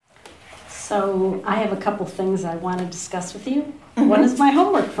So I have a couple things I want to discuss with you. One is my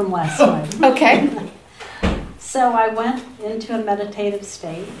homework from last time. Okay. So I went into a meditative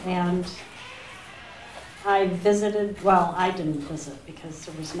state and I visited, well, I didn't visit because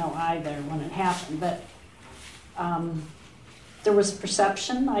there was no I there when it happened, but there was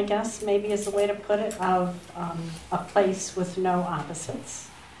perception, I guess, maybe is the way to put it, of a place with no opposites.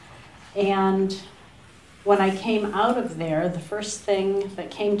 And when I came out of there, the first thing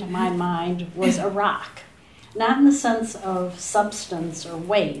that came to my mind was a rock. Not in the sense of substance or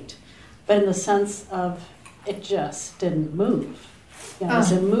weight, but in the sense of it just didn't move. You know, it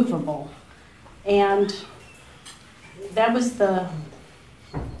was immovable. And that was the,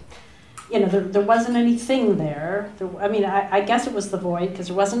 you know, there wasn't anything there. I guess it was the void because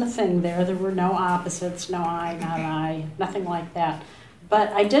there wasn't a thing there. There were no opposites, no I, not I, nothing like that.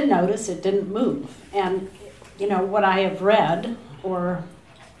 But I did notice it didn't move. And, you know, what I have read, or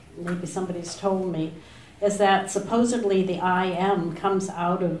maybe somebody's told me, is that supposedly the I am comes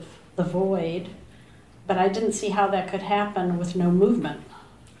out of the void, but I didn't see how that could happen with no movement.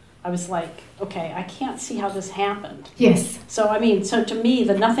 I was like, okay, I can't see how this happened. Yes. So to me,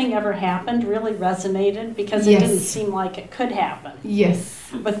 the nothing ever happened really resonated because it didn't seem like it could happen. Yes.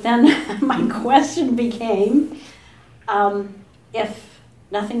 But then my question became, if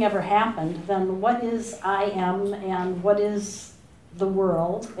nothing ever happened, then what is I am and what is the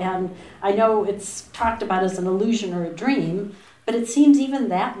world? And I know it's talked about as an illusion or a dream, but it seems even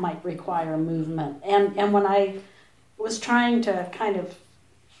that might require movement. And when I was trying to kind of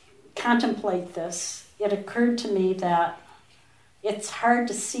contemplate this, it occurred to me that it's hard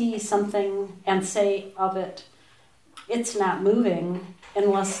to see something and say of it, it's not moving,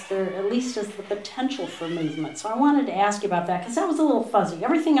 unless there at least is the potential for movement. So I wanted to ask you about that, because that was a little fuzzy.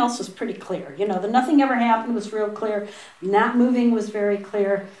 Everything else was pretty clear. You know, the nothing ever happened was real clear. Not moving was very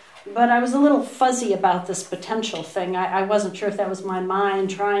clear. But I was a little fuzzy about this potential thing. I wasn't sure if that was my mind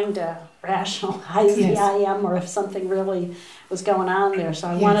trying to rationalize the I am, or if something really was going on there. So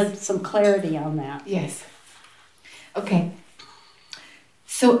I wanted some clarity on that. Yes. Okay.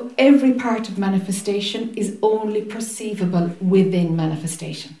 So every part of manifestation is only perceivable within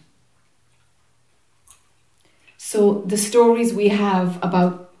manifestation. So the stories we have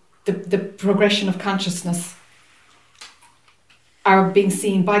about the progression of consciousness are being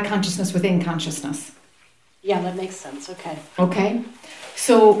seen by consciousness within consciousness. Yeah, that makes sense. Okay. Okay.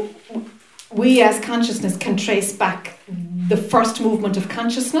 So we as consciousness can trace back the first movement of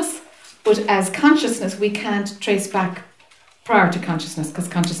consciousness, but as consciousness we can't trace back prior to consciousness because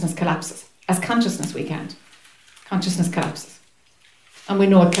consciousness collapses. As consciousness we can't. Consciousness collapses. And we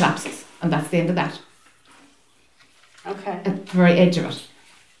know it collapses. And that's the end of that. Okay. At the very edge of it.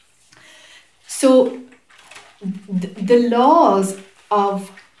 So the laws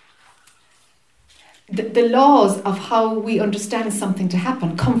of how we understand something to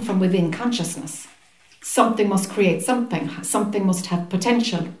happen come from within consciousness. Something must create something. Something must have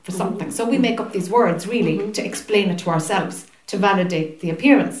potential for something. So we make up these words really to explain it to ourselves, to validate the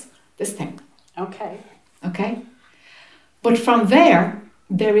appearance, this thing. Okay. Okay? But from there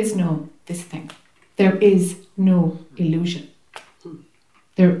is no this thing. There is no illusion.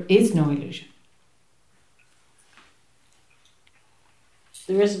 There is no illusion.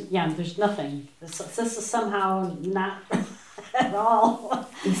 There's nothing. This is somehow not at all.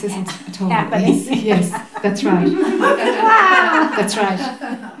 This isn't at all happening. Yes, that's right. That's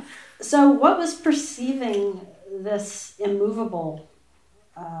right. So what was perceiving this immovable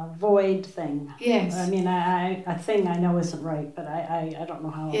void thing? Yes. I mean, a thing I know isn't right, but I don't know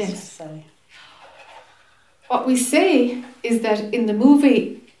how else to say. What we say is that in the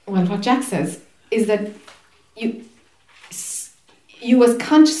movie, well, what Jack says is that you as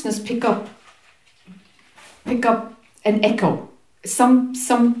consciousness pick up an echo. Some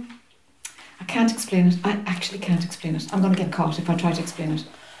I can't explain it. I actually can't explain it. I'm going to get caught if I try to explain it.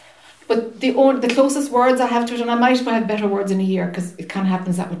 But the closest words I have to it, and I might have better words in a year because it kind of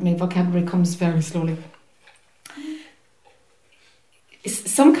happens that with me. Vocabulary comes very slowly. It's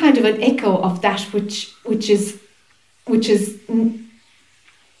some kind of an echo of that which is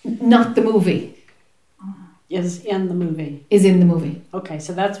not the movie. Is in the movie. Is in the movie. Okay,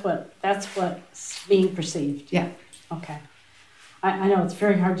 so that's what's being perceived. Yeah. Okay. I know it's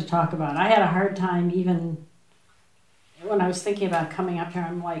very hard to talk about. I had a hard time even when I was thinking about coming up here.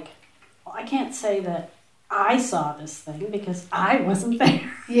 I'm like, well, I can't say that I saw this thing because I wasn't there.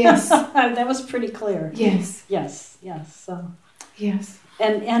 Yes. That was pretty clear. Yes. Yes. So. Yes.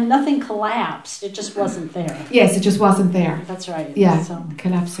 And nothing collapsed. It just wasn't there. Yes, it just wasn't there. That's right. Yeah. So.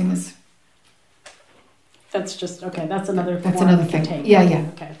 Collapsing is. That's just okay. That's another. That's another thing. Take. Yeah.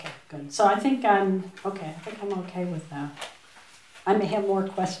 Okay. good. So I think I'm okay. I think I'm okay with that. I may have more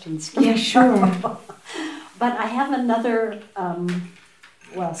questions. Yeah, sure. But I have another,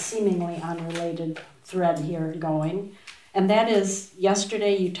 well, seemingly unrelated thread here going, and that is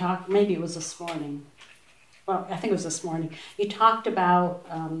yesterday you talked, maybe it was this morning. Well, I think it was this morning. You talked about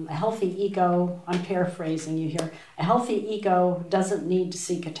a healthy ego. I'm paraphrasing you here. A healthy ego doesn't need to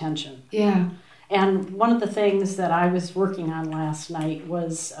seek attention. Yeah. And one of the things that I was working on last night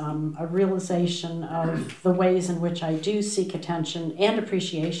was a realization of the ways in which I do seek attention and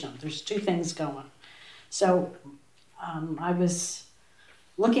appreciation. There's two things going. So I was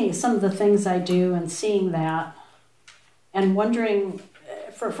looking at some of the things I do and seeing that and wondering,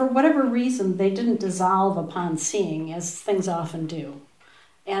 for whatever reason, they didn't dissolve upon seeing, as things often do.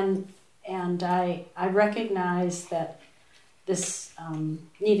 And I recognize that this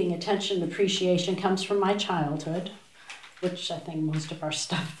needing attention and appreciation comes from my childhood, which I think most of our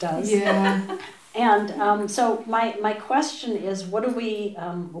stuff does. Yeah. And so my question is, what do we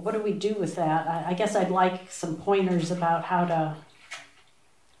do with that? I guess I'd like some pointers about how to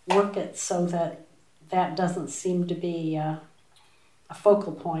work it so that doesn't seem to be a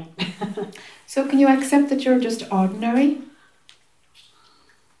focal point. So can you accept that you're just ordinary?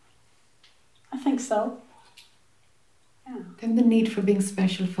 I think so. Yeah. Then the need for being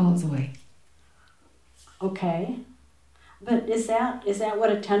special falls away. Okay. But is that what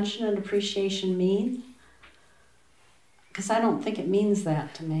attention and appreciation mean? Because I don't think it means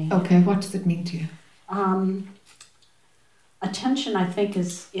that to me. Okay, what does it mean to you? Attention, I think,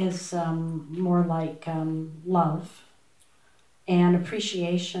 is more like love, and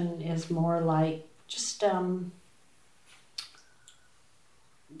appreciation is more like just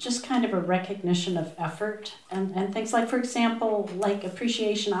kind of a recognition of effort and things like, for example, like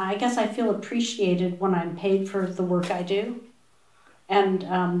appreciation. I guess I feel appreciated when I'm paid for the work I do. And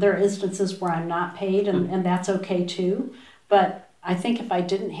there are instances where I'm not paid, and that's okay too. But I think if I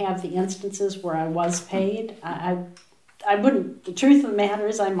didn't have the instances where I was paid, I wouldn't. The truth of the matter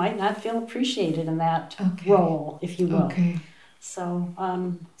is I might not feel appreciated in that role, if you will. Okay. So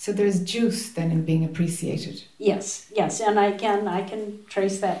so there's juice then in being appreciated. Yes, and I can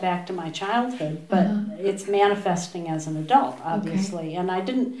trace that back to my childhood, but it's manifesting as an adult, obviously. Okay. And I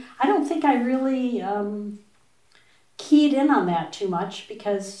don't think I really keyed in on that too much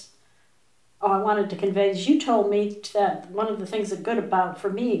because I wanted to convey, as you told me, that one of the things that good about for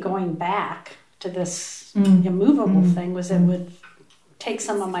me going back to this immovable thing was it would take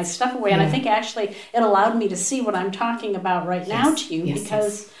some of my stuff away. And I think actually it allowed me to see what I'm talking about right now to you,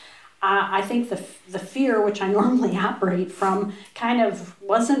 because I think the fear, which I normally operate from, kind of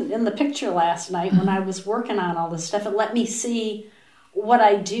wasn't in the picture last night when I was working on all this stuff. It let me see what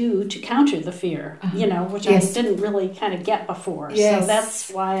I do to counter the fear, which I didn't really kind of get before. Yes. So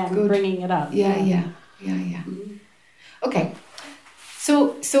that's why I'm bringing it up. Yeah. Mm-hmm. Okay.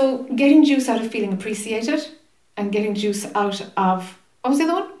 So getting juice out of feeling appreciated and getting juice out of, what was the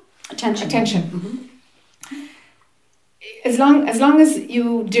other one? Attention. Mm-hmm. As long as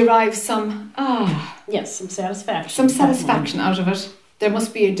you derive some some satisfaction. Definitely. Out of it, there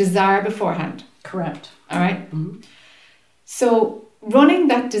must be a desire beforehand. Correct. All right. Mm-hmm. So running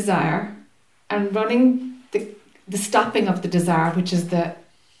that desire and running the stopping of the desire, which is the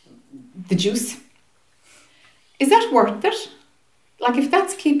juice, is that worth it? Like, if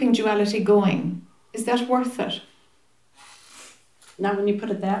that's keeping duality going, is that worth it? Not when you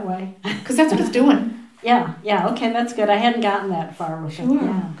put it that way. Because that's what it's doing. Yeah, okay, that's good. I hadn't gotten that far with it.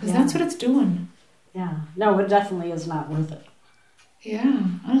 Sure, because that's what it's doing. Yeah, no, it definitely is not worth it. Yeah,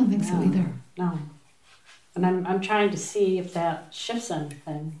 I don't think so either. No. And I'm trying to see if that shifts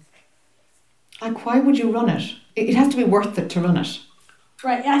anything. Like, why would you run it? It has to be worth it to run it.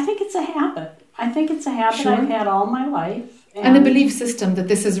 Right, I think it's a habit. Sure. I've had all my life. And a belief system that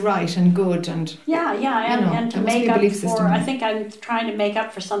this is right and good and and to make up for, I think I'm trying to make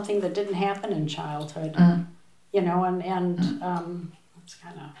up for something that didn't happen in childhood, and it's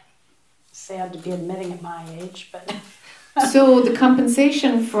kind of sad to be admitting at my age, but so the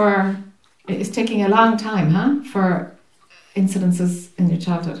compensation is taking a long time, for incidences in your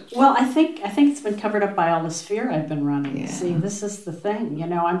childhood. Well, I think it's been covered up by all this fear I've been running. Yeah. See, this is the thing,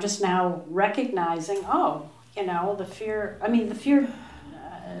 I'm just now recognizing, the fear. I mean, the fear.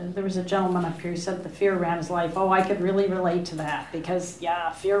 There was a gentleman up here who said the fear ran his life. Oh, I could really relate to that because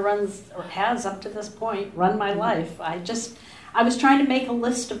fear runs, or has up to this point run my life. I was trying to make a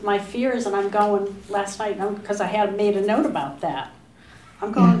list of my fears, and I'm going last night because I had made a note about that.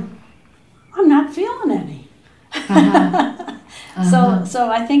 I'm going. I'm not feeling any.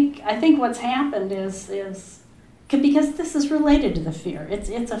 So I think what's happened is Because this is related to the fear.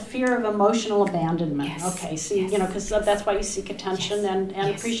 It's a fear of emotional abandonment. Yes. Okay, so you know, because that's why you seek attention and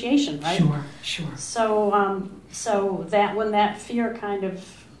Yes. appreciation, right? Sure. So that when that fear kind of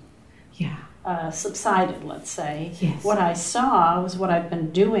subsided, let's say, Yes. what I saw was what I've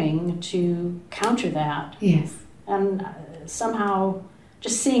been doing to counter that. Yes. And somehow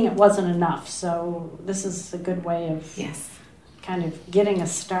just seeing it wasn't enough. So this is a good way of kind of getting a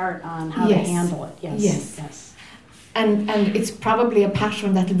start on how to handle it. Yes. And it's probably a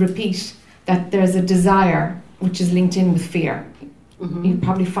pattern that'll repeat, that there's a desire which is linked in with fear. Mm-hmm. You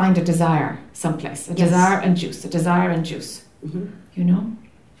probably find a desire someplace, a desire and juice, Mm-hmm. You know?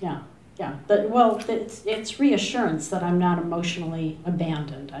 Yeah. It's reassurance that I'm not emotionally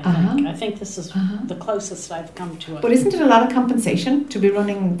abandoned, I think. I think this is the closest I've come to it. But isn't it a lot of compensation to be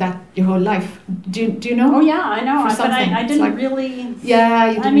running that your whole life? Do you know? Oh, yeah, I know. But I didn't really... Yeah,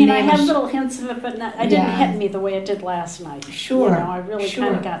 you didn't I had little hints of it, but it didn't hit me the way it did last night. Sure. You know, I really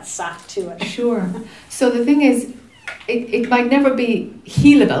kind of got sucked to it. Sure. So the thing is, it might never be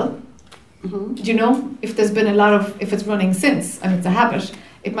healable. Mm-hmm. Do you know? If there's been if it's running since and it's a habit,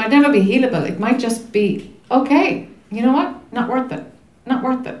 it might never be healable. It might just be, okay, you know what? Not worth it.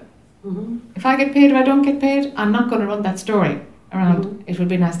 Mm-hmm. If I get paid or I don't get paid, I'm not going to run that story around, it would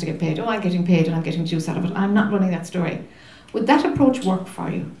be nice to get paid. Oh, I'm getting paid and I'm getting juice out of it. I'm not running that story. Would that approach work for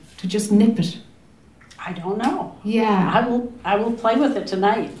you? To just nip it? I don't know. Yeah. I will play with it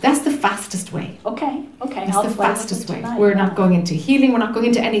tonight. That's the fastest way. Okay. That's the fastest way. We're not going into healing. We're not going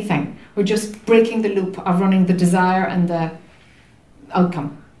into anything. We're just breaking the loop of running the desire and the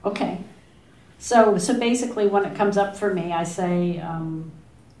outcome. Okay. So basically when it comes up for me, I say,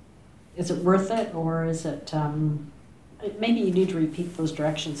 is it worth it, or is it, maybe you need to repeat those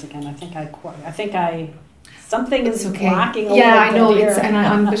directions again. Something is blocking a little bit. Yeah, I know, and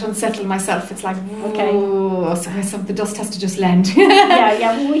I'm a bit unsettled myself. It's like, the dust has to just land.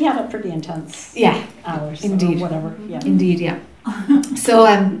 Well, we had a pretty intense hours. Indeed. Or whatever. Yeah. Indeed, yeah. So,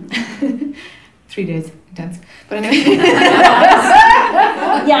 3 days intense. But anyway.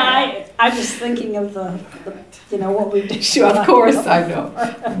 I'm just thinking of the what we did. Sure, of course, I know.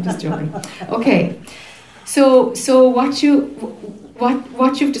 I'm just joking. Okay, so what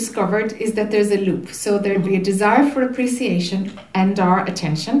you've discovered is that there's a loop. So there'd be a desire for appreciation and our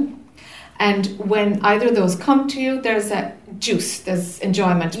attention, and when either of those come to you, there's a juice, there's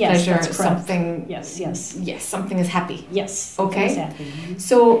enjoyment, pleasure, something. Yes, something is happy. Yes. Okay. Is happy. Mm-hmm.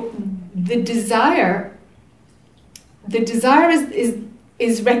 So the desire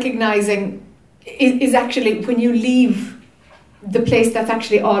is recognizing, is actually when you leave the place that's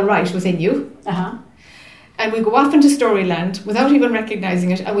actually all right within you. And we go off into storyland without even recognizing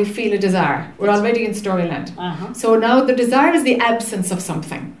it, and we feel a desire. We're already in storyland. So now the desire is the absence of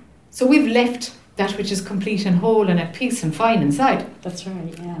something. So we've left that which is complete and whole and at peace and fine inside. That's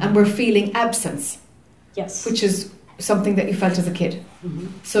right, yeah. And we're feeling absence. Yes. Which is something that you felt as a kid. Mm-hmm.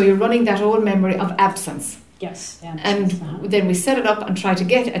 So you're running that old memory of absence. Yes. And then we set it up and try to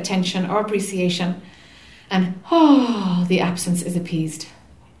get attention or appreciation, and the absence is appeased,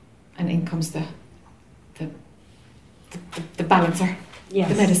 and in comes the balancer,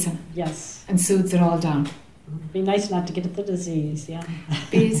 the medicine, and soothes it all down. Be nice not to get the disease,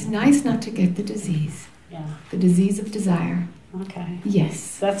 Be nice not to get the disease. Yeah. The disease of desire. Okay.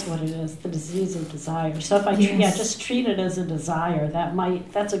 Yes. That's what it is, the disease of desire. So if I just treat it as a desire,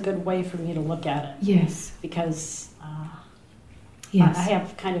 that's a good way for me to look at it. Yes. Because I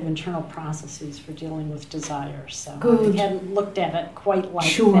have kind of internal processes for dealing with desire. So I hadn't looked at it quite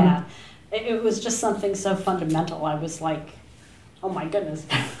like that. It was just something so fundamental. I was like, oh my goodness.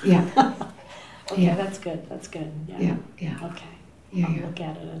 Yeah. Okay, that's good. Yeah. Okay. I'll look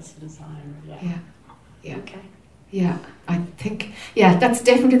at it as a desire. Yeah. Okay. Yeah, I think, that's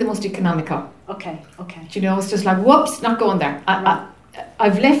definitely the most economical. Okay. Do you know, it's just like, whoops, not going there.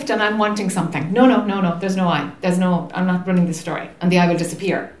 I've left and I'm wanting something. No, there's no I. I'm not running this story. And the I will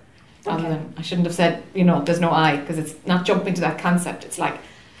disappear. I shouldn't have said, there's no I, because it's not jumping to that concept. It's like,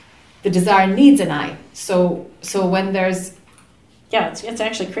 the desire needs an I. So when there's... Yeah, it's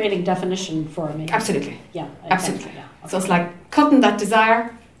actually creating definition for me. Absolutely. Yeah. Absolutely. Yeah. Okay. So it's like cutting that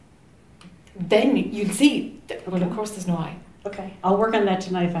desire, then you'll see... Well, of course, there's no I. Okay. I'll work on that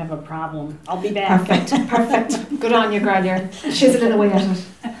tonight if I have a problem. I'll be back. Perfect. Good on you, girl. You're chiseling away at it.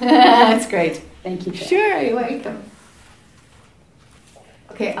 That's great. Thank you, Jill. Sure, you're welcome.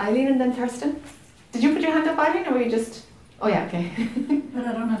 Okay, Eileen and then Thurston. Did you put your hand up, Eileen, or were you just... Oh, yeah, okay. But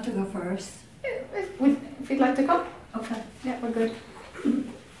I don't have to go first. If you'd like to come. Okay. Yeah, we're good. To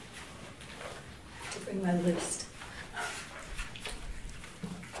bring my list.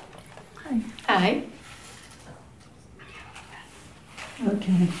 Hi.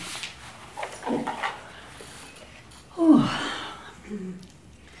 Okay. Oh.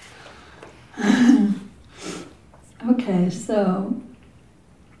 Okay, so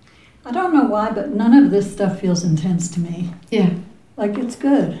I don't know why, but none of this stuff feels intense to me. Yeah. Like it's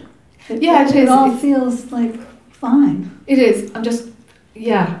good. It It is. all feels like fine. It is. I'm just,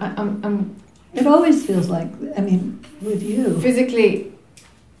 I'm It always feels like, I mean, with you. physically,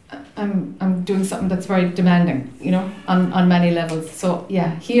 I'm doing something that's very demanding, on many levels. So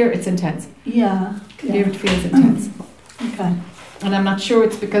yeah, here it's intense. Yeah. Here it feels intense. Okay. And I'm not sure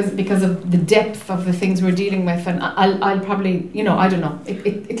it's because of the depth of the things we're dealing with, and I'll probably, I don't know.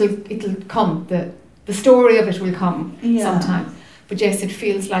 It'll come. The story of it will come sometime. But yes, it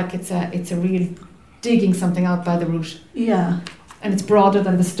feels like it's a real digging something out by the root. Yeah. And it's broader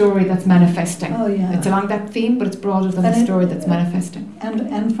than the story that's manifesting. Oh yeah. It's along that theme, but it's broader than the story that's manifesting.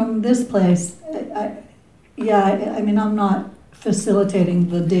 And from this place, I mean, I'm not facilitating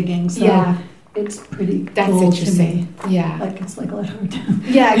the digging, so it's pretty That's cool to me. Yeah. Like it's like let her down.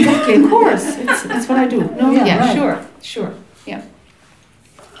 Yeah, exactly. Of course, it's what I do. No, right. Sure. Yeah.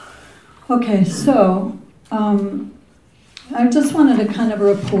 Okay, so I just wanted to kind of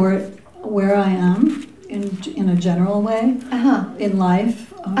report where I am in a general way in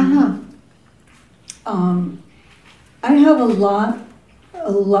life. I have a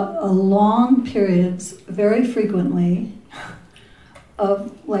long periods, very frequently,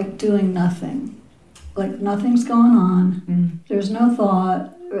 of like doing nothing. Like nothing's going on. There's no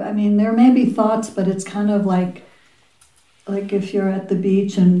thought. I mean, there may be thoughts, but it's kind of like if you're at the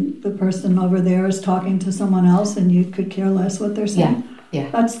beach and the person over there is talking to someone else and you could care less what they're saying. Yeah.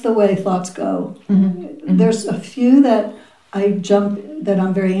 That's the way thoughts go. Mm-hmm. There's a few that that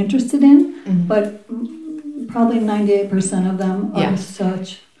I'm very interested in, but probably 98% of them are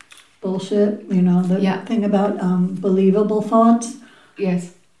such bullshit. The thing about believable thoughts.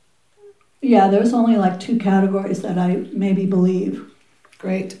 Yes. Yeah, there's only like 2 categories that I maybe believe.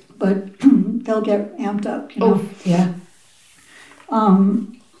 Great. But they'll get amped up. Oh, yeah.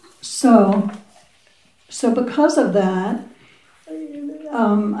 So because of that,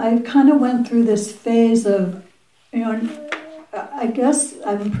 I kind of went through this phase of, I guess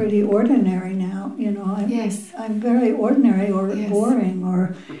I'm pretty ordinary now. I'm very ordinary or boring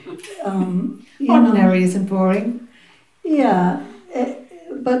or. Ordinary isn't boring. Yeah,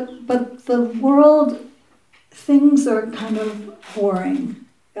 but the world, things are kind of boring.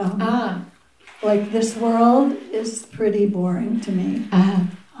 Like this world is pretty boring to me.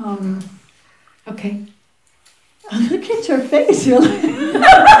 Okay. Look at your face. You're like,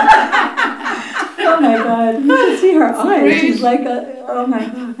 oh my God! You should see her eyes. Great. She's like, oh my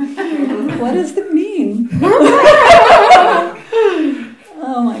God, what does it mean?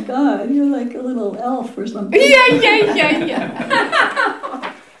 Oh my God, you're like a little elf or something. Yeah.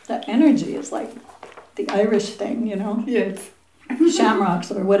 That energy is like the Irish thing, Yes.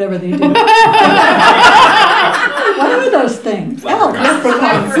 Shamrocks or whatever they do. What are those things? Elves.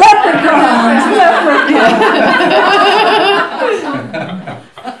 Leprechauns.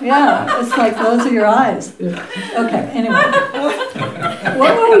 Yeah, it's like those are your eyes. Okay, anyway.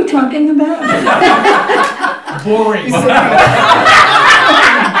 What were we talking about? Boring.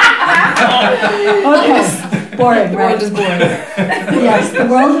 Okay, boring, The right? world is boring. Yes, the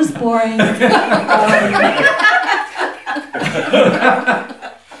world is boring.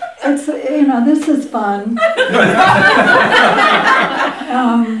 It's, this is fun.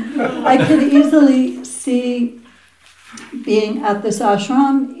 I could easily see being at this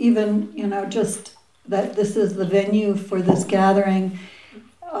ashram, even, just that this is the venue for this gathering,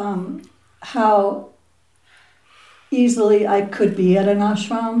 how easily I could be at an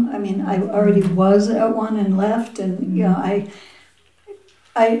ashram. I mean, I already was at one and left, and,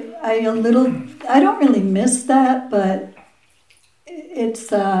 I don't really miss that, but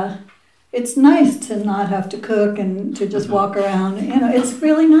it's nice to not have to cook and to just walk around. It's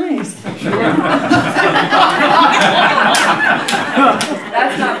really nice.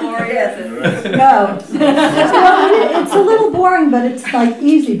 That's not boring, is it? No. It's a little boring, but it's like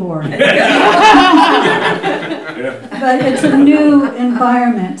easy boring. But it's a new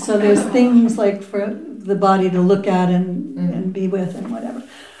environment, so there's things like for the body to look at and be with and whatever.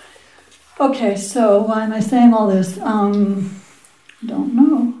 Okay, so why am I saying all this? Don't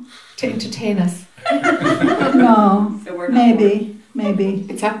know. To entertain us. No, So we're not maybe.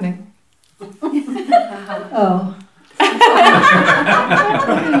 It's happening. Oh.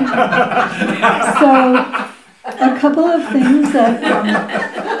 So, a couple of things that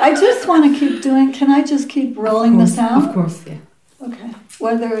I just want to keep doing. Can I just keep rolling this out? Of course, yeah. Okay.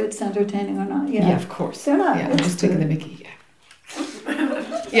 Whether it's entertaining or not. Yeah, Yeah, of course. They're not. Yeah, I'm It's just taking the good. mickey, yeah.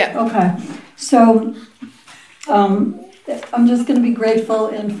 Yeah. Okay. So I'm just going to be grateful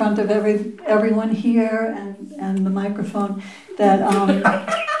in front of everyone here and the microphone that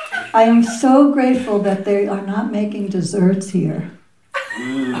I am so grateful that they are not making desserts here.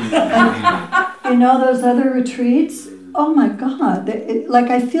 You know those other retreats? Oh my God! Like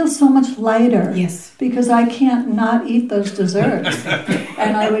I feel so much lighter. Yes. Because I can't not eat those desserts,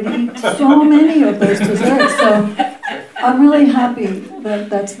 and I would eat so many of those desserts. So I'm really happy that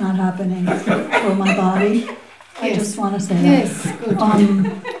that's not happening for my body. I just want to say that. Yes, good.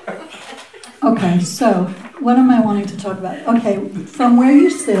 Okay, so what am I wanting to talk about? Okay, from where you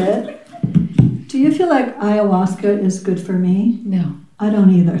sit, do you feel like ayahuasca is good for me? No. I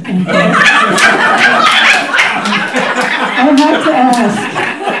don't either, thank you. I have to ask.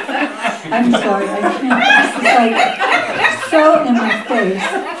 I'm sorry, I can't. It's like so in my face.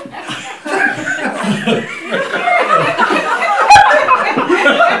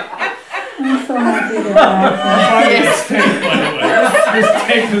 I'm so happy to laugh. Yes. This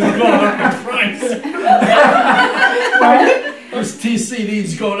tape is going up in price. What? This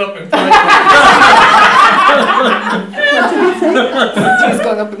TCD's going up in price. What did you say? It's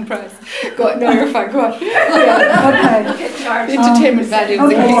going up in price. Go on. No, you're fine. Go on. Yeah, okay. The entertainment value is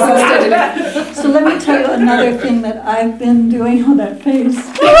Okay, increasing steadily. So let me tell you another thing that I've been doing. Oh, that face.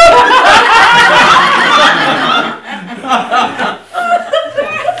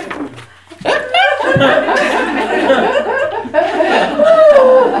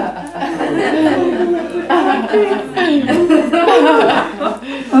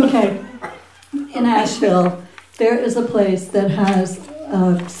 Okay, in Asheville, there is a place that has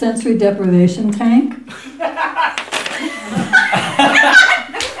a sensory deprivation tank.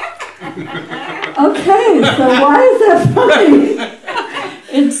 Okay, so why is that funny?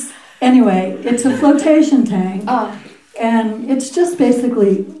 It's a flotation tank. And it's just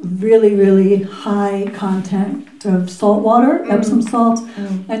basically really, really high content of salt water, Epsom salts.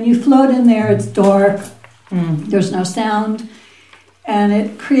 And you float in there, it's dark, there's no sound, and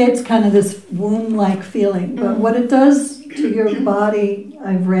it creates kind of this womb-like feeling. But what it does to your body,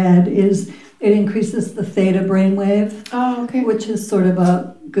 I've read, is it increases the theta brainwave, which is sort of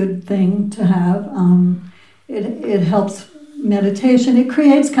a good thing to have. It helps meditation. It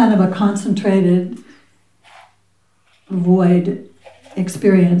creates kind of a concentrated void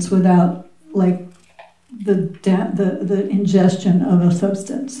experience without like the ingestion of a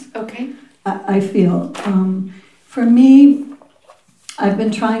substance. Okay. I feel. For me, I've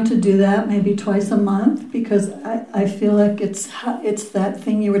been trying to do that maybe twice a month because I feel like it's that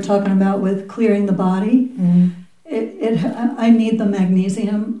thing you were talking about with clearing the body. I need the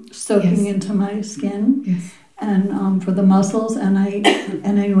magnesium soaking into my skin. Yes. And for the muscles, and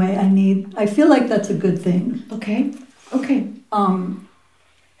anyway, I feel like that's a good thing. Okay.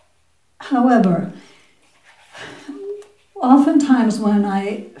 However, oftentimes when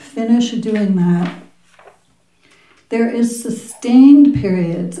I finish doing that, there is sustained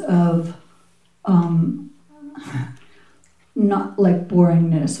periods of not like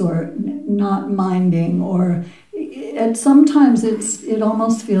boringness or not minding, and sometimes it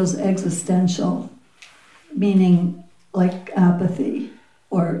almost feels existential, meaning like apathy,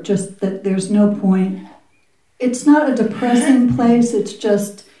 or just that there's no point. It's not a depressing place, it's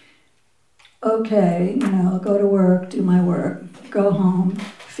just, okay, go to work, do my work, go home,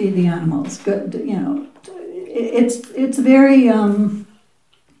 feed the animals, it's very,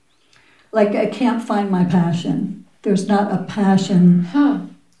 like I can't find my passion. There's not a passion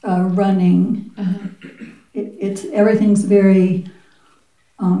running. Everything's very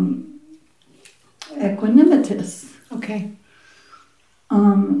equanimitous. Okay.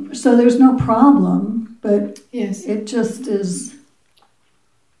 So there's no problem, but yes, it just is.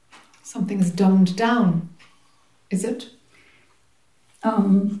 Something's dumbed down, is it?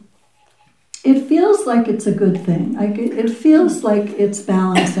 It feels like it's a good thing. It feels like it's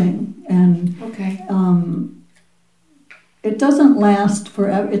balancing, and it doesn't last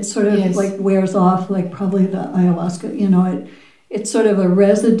forever. It sort of like wears off, like probably the ayahuasca. It's sort of a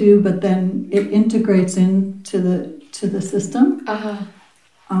residue, but then it integrates into the system.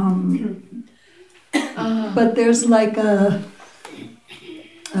 But there's like a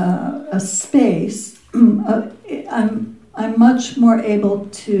space. I'm much more able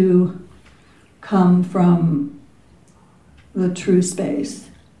to come from the true space.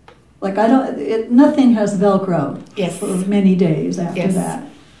 Like nothing has Velcro for many days after that.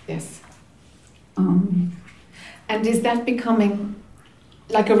 Yes. And is that becoming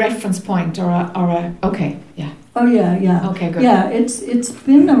like a reference point or a okay, yeah. Oh yeah. Okay, good. Yeah, it's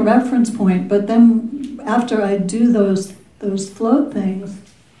been a reference point, but then after I do those float things,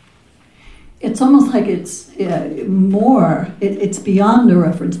 it's almost like it's more. It's beyond the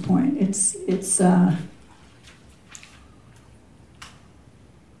reference point. It's. I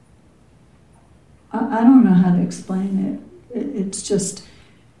don't know how to explain it. It's just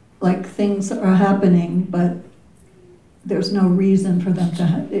like things are happening, but there's no reason for them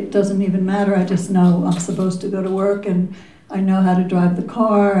to. It doesn't even matter. I just know I'm supposed to go to work, and I know how to drive the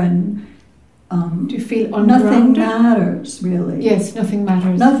car, and do you feel nothing ungrounded? matters really. Yes, nothing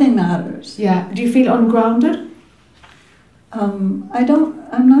matters. Nothing matters. Yeah. Do you feel ungrounded? I don't.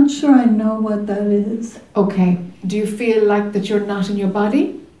 I'm not sure I know what that is. Okay. Do you feel like that you're not in your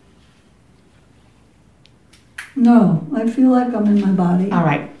body? No, I feel like I'm in my body. All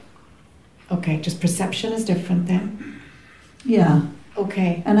right. Okay. Just perception is different then. Yeah.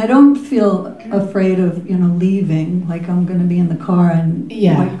 Okay. And I don't feel afraid of, leaving, like I'm going to be in the car and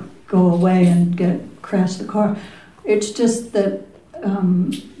like go away and crash the car. It's just that,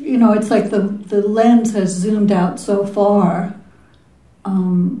 it's like the lens has zoomed out so far.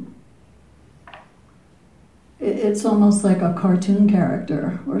 It's almost like a cartoon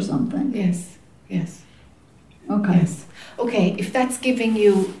character or something. Yes. Yes. Okay. Yes. Okay. If that's giving,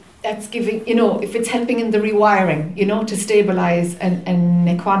 if it's helping in the rewiring, to stabilize an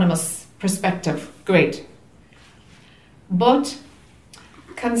equanimous perspective, great. But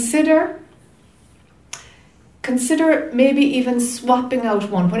consider maybe even swapping out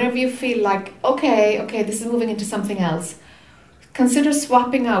one whenever you feel like, okay, this is moving into something else. Consider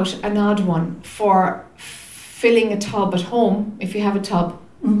swapping out an odd one for filling a tub at home, if you have a tub,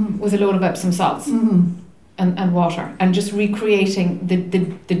 with a load of Epsom salts. And water, and just recreating the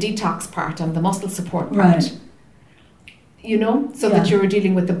detox part and the muscle support part, Right. That you're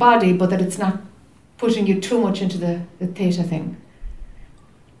dealing with the body, but that it's not pushing you too much into the theta thing.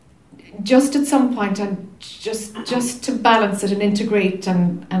 Just at some point, and just to balance it and integrate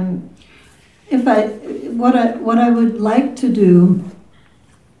and. If what I would like to do,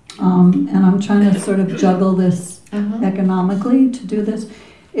 and I'm trying to sort of juggle this economically to do this,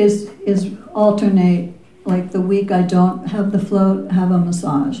 is alternate. Like the week I don't have the float, have a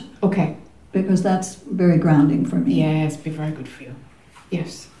massage. Okay. Because that's very grounding for me. Yes, be very good for you.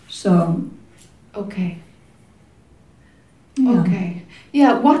 Yes. So. Okay. Yeah. Okay.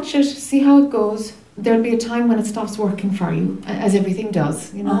 Yeah, watch it, see how it goes. There'll be a time when it stops working for you, as everything does,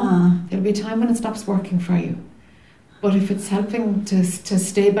 There'll be a time when it stops working for you. But if it's helping to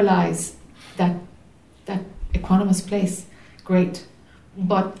stabilize that equanimous place, great.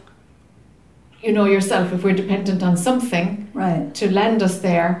 But yourself, if we're dependent on something Right. to land us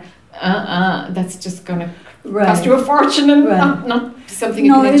there, that's just going to Right. cost you a fortune and Right. not something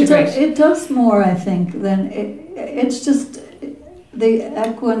you can integrate. It does more, I think, than it's just the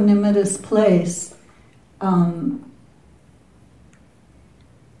equanimitous place.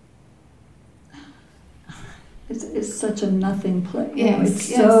 It's such a nothing place. Yes, It's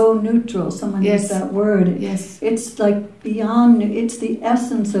yes. so neutral. Someone Yes. used that word. Yes. It's like beyond. It's the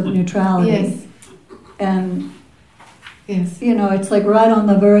essence of neutrality. Yes. And Yes. it's like right on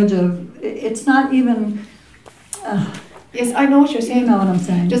the verge of. It's not even. Yes, I know what you're You saying. know what I'm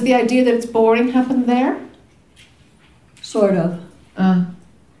saying? Does the idea that it's boring happen there? Sort of.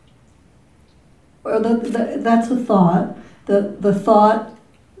 Or that's a thought. The thought,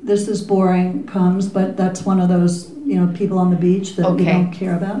 this is boring, comes, but that's one of those, people on the beach that you Okay. don't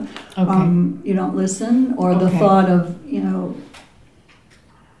care about. Okay. You don't listen. Or the Okay. thought of,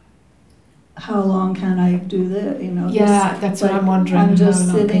 how long can I do this? Yeah, that's what I'm wondering. I'm just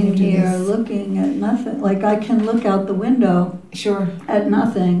How long can you sitting do here this? looking at nothing. Like I can look out the window Sure. at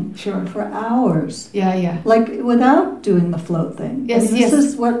nothing Sure. for hours. Yeah. Like without doing the float thing. Yes, This yes.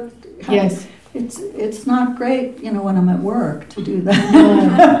 is what. Yes. It's not great, when I'm at work to do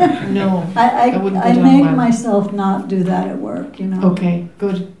that. No. I wouldn't go I down make well. myself not do that at work. Okay.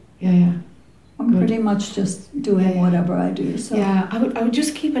 Good. Yeah. I'm good. pretty much just doing Yeah. whatever I do. So Yeah. I would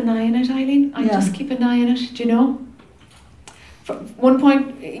just keep an eye on it, Eileen. I'd Yeah. just keep an eye on it. Do you know? For one point,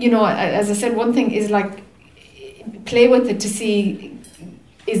 as I said, one thing is like play with it to see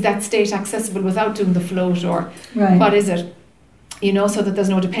is that state accessible without doing the float, or right. what is it? So that there's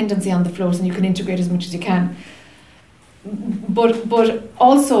no dependency on the float and you can integrate as much as you can. But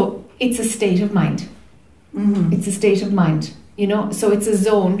also, it's a state of mind. Mhm. It's a state of mind, so it's a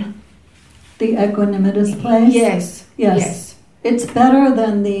zone. The equanimitous place. Yes. Yes. It's better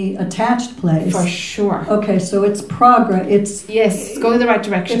than the attached place. For sure. Okay, so it's progress. It's going in the right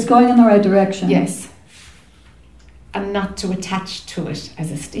direction. It's going in the right direction. Yes. And not to attach to it as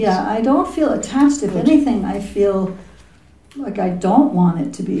a state. Yeah, I don't feel attached. If Good. anything, I feel like I don't want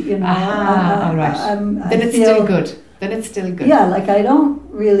it to be. All right. Then it's still good. Yeah, like I don't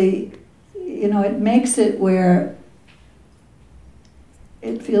really, it makes it where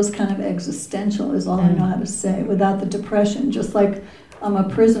it feels kind of existential is all I know how to say, without the depression. Just like I'm a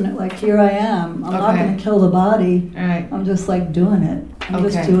prisoner, like here I am. I'm not going to kill the body. Right. I'm just like doing it. I'm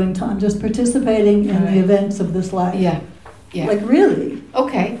Okay. I'm just participating in the events of this life. Yeah. Yeah. Like really.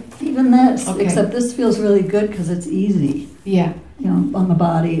 Okay. Even this, Okay. except this feels really good because it's easy, Yeah. on the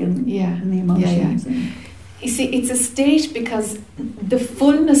body and, Yeah. and the emotions. Yeah, You see, it's a state because the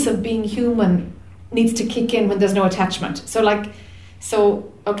fullness of being human needs to kick in when there's no attachment. So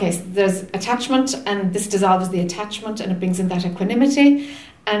there's attachment, and this dissolves the attachment, and it brings in that equanimity,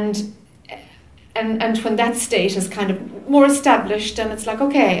 and when that state is kind of more established, and it's like,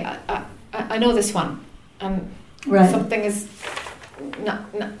 okay, I know this one, and Right. something is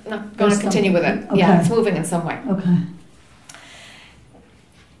not going to continue with it. Okay. Yeah, it's moving in some way. Okay.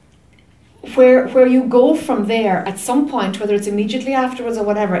 Where you go from there at some point, whether it's immediately afterwards or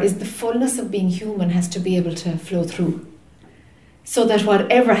whatever, is the fullness of being human has to be able to flow through. So that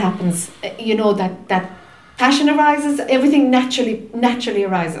whatever happens, that passion arises, everything naturally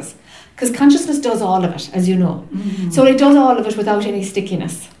arises. Because consciousness does all of it, as you know. Mm-hmm. So it does all of it without any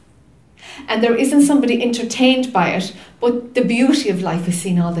stickiness. And there isn't somebody entertained by it, but the beauty of life is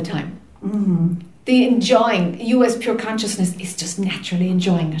seen all the time. Mm-hmm. The enjoying, you as pure consciousness is just naturally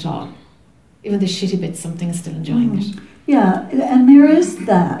enjoying it all. Even the shitty bits, something is still enjoying it. Yeah, and there is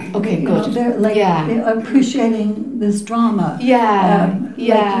that. Okay, good. Appreciating this drama. Yeah,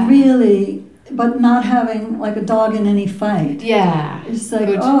 Like really, but not having like a dog in any fight. Yeah. It's like,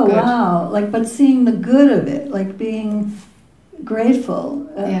 Good. Wow. Like, but seeing the good of it, like being grateful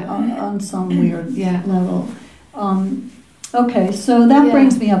on some weird level. Okay, so that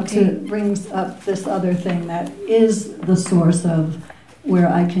brings up this other thing that is the source of where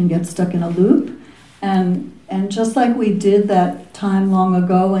I can get stuck in a loop, and just like we did that time long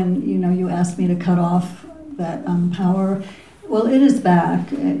ago, and you asked me to cut off that power. Well, it is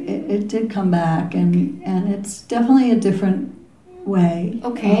back. It did come back, and it's definitely a different way.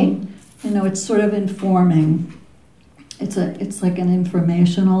 Okay. It's sort of informing. It's like an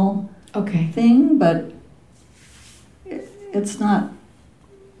informational thing, but it's not.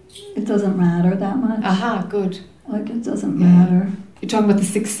 It doesn't matter that much. Aha, good. Like it doesn't matter. You're talking about the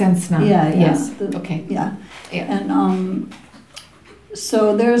sixth sense now. Yeah. Yes. Okay. Yeah. Yeah. And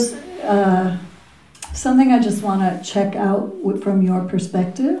so there's something I just want to check out from your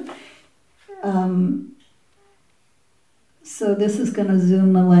perspective. So this is going to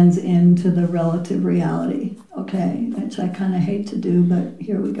zoom the lens into the relative reality, okay? Which I kind of hate to do, but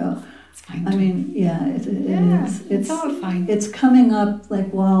here we go. It's fine. I mean, it is. It's all fine. It's coming up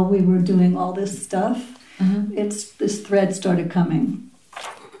like while we were doing all this stuff. This thread started coming.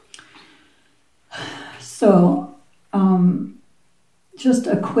 So, just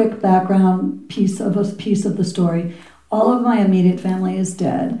a quick background piece of the story. All of my immediate family is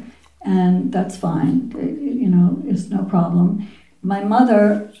dead, and that's fine. It's no problem. My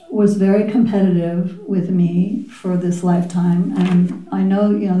mother was very competitive with me for this lifetime, and I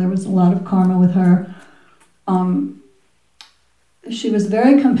know there was a lot of karma with her. She was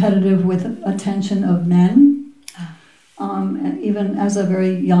very competitive with attention of men, even as a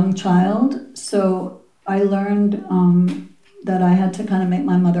very young child. So I learned that I had to kind of make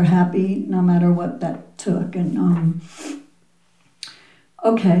my mother happy no matter what that took. And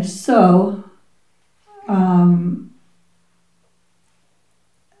okay, so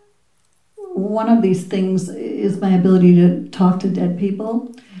one of these things is my ability to talk to dead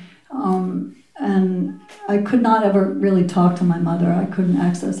people. And I could not ever really talk to my mother. I couldn't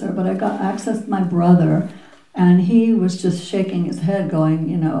access her, but I got access to my brother, and he was just shaking his head going,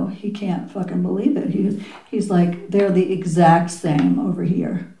 he can't fucking believe it. He's like, they're the exact same over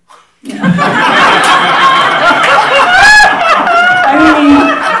here.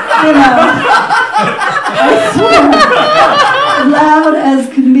 I swear, loud as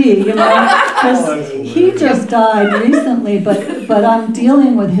can be, because he just died recently, but I'm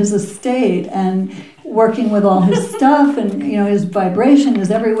dealing with his estate and working with all his stuff, and his vibration is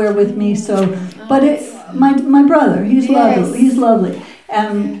everywhere with me. So, but my brother, he's lovely,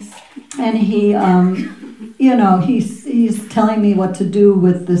 and he, he's telling me what to do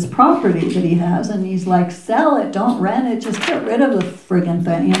with this property that he has, and he's like, sell it, don't rent it, just get rid of the friggin'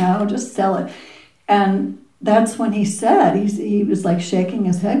 thing, just sell it. And that's when he said, he was like shaking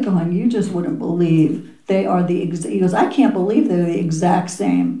his head going, you just wouldn't believe they are he goes, I can't believe they're the exact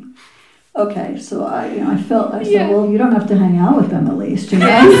same. Okay, so I said, well, you don't have to hang out with them at least,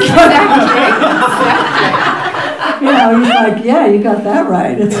 Yes, exactly. He's like, yeah, you got that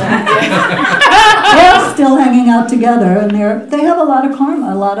right. It's they're still hanging out together, and they have a lot of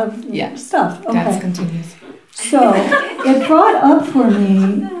karma, a lot of stuff. Okay. Dance continues. So it brought up for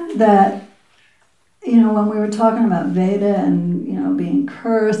me that, when we were talking about Veda and, being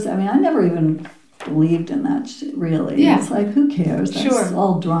cursed, I mean, I never even believed in that shit, really. Yeah. It's like, who cares? That's Sure.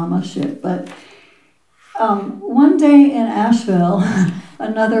 all drama shit. But one day in Asheville,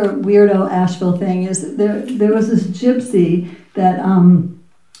 another weirdo Asheville thing is there was this gypsy that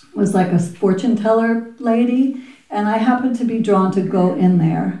was like a fortune teller lady, and I happened to be drawn to go in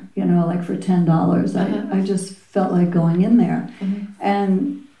there, like for $10. I just felt like going in there.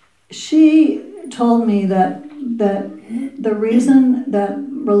 And she told me that the reason that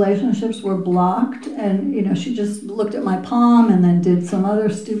relationships were blocked, and she just looked at my palm and then did some other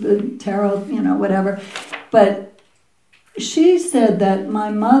stupid tarot, whatever. But she said that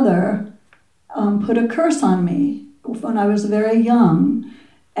my mother put a curse on me when I was very young,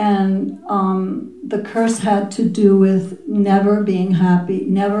 and the curse had to do with never being happy,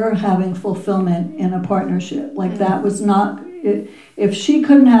 never having fulfillment in a partnership. Like that was not. If she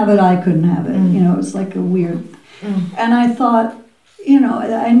couldn't have it, I couldn't have it. It was like a weird. And I thought,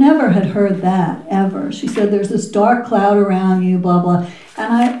 I never had heard that ever. She said, "There's this dark cloud around you, blah blah."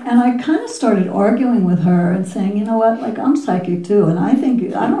 And I kind of started arguing with her and saying, you know what, like I'm psychic too, and I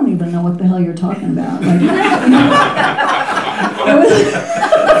think I don't even know what the hell you're talking about. Like,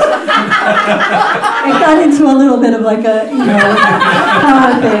 it got into a little bit of like a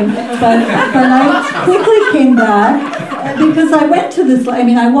power thing, but I quickly came back. Because I went to this,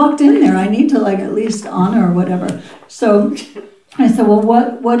 I walked in there, I need to at least honor or whatever. So I said, well,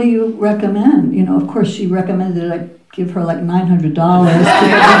 what do you recommend? Of course she recommended I give her $900.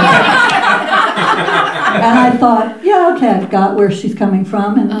 And I thought, yeah, okay, I've got where she's coming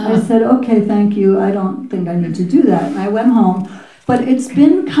from. And I said, okay, thank you. I don't think I need to do that. And I went home. But it's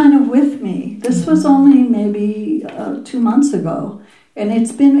been kind of with me. This was only maybe 2 months ago. And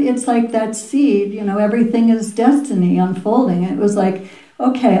it's like that seed, everything is destiny unfolding. It was like,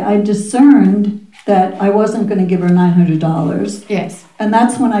 okay, I discerned that I wasn't going to give her $900. Yes. And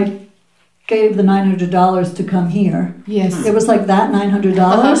that's when I gave the $900 to come here. Yes. It was like that $900.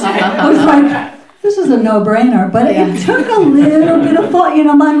 I was like, this is a no-brainer. But it took a little bit of thought.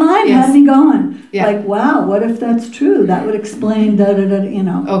 My mind had me going. Yeah. Like, wow, what if that's true? That would explain da-da-da,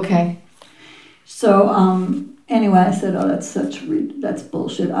 Okay. So, anyway, I said, oh, that's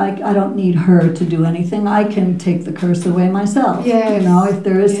bullshit. I don't need her to do anything. I can take the curse away myself. Yes. If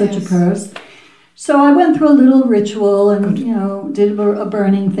there is such a curse. So I went through a little ritual and, did a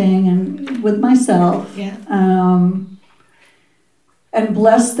burning thing and with myself. Yeah. And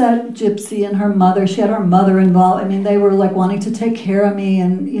blessed that gypsy and her mother. She had her mother involved. They were wanting to take care of me,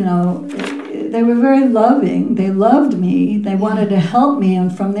 and, they were very loving. They loved me. They wanted to help me.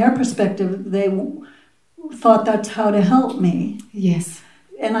 And from their perspective, they thought that's how to help me. Yes.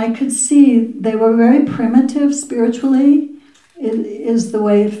 And I could see they were very primitive spiritually, is the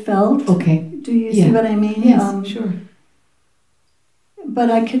way it felt. Okay. Do you see what I mean? Yes, sure. But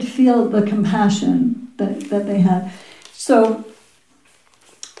I could feel the compassion that they had. So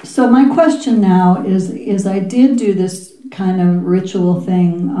my question now is I did do this kind of ritual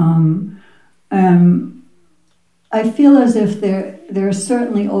thing. I feel as if there's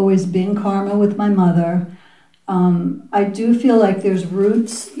certainly always been karma with my mother. I do feel like there's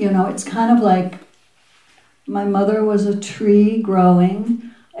roots, it's kind of like my mother was a tree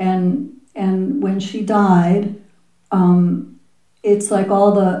growing, and when she died, it's like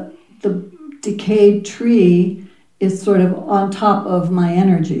all the decayed tree is sort of on top of my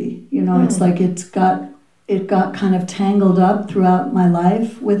energy. It's like it got kind of tangled up throughout my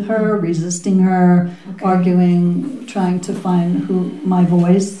life with her, resisting her, arguing, trying to find my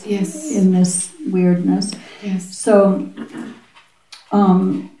voice in this weirdness. Yes. So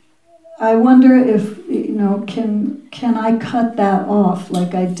I wonder if, can I cut that off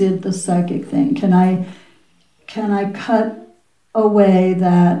like I did the psychic thing? Can I cut away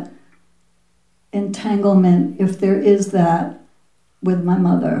that entanglement, if there is that, with my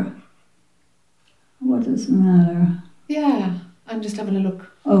mother? What does the matter? Yeah, I'm just having a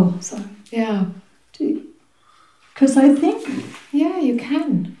look. Oh, sorry. Yeah. Because I think Yeah, you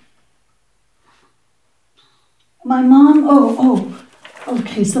can. my mom,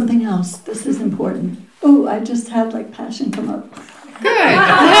 okay, something else. This is important. Oh, I just had passion come up. Good.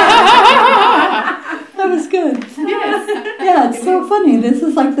 That was good. Yes. Yeah, it's so funny. This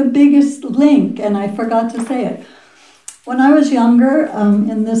is like the biggest link, and I forgot to say it. When I was younger,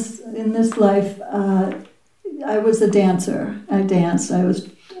 in this life, I was a dancer. I danced. I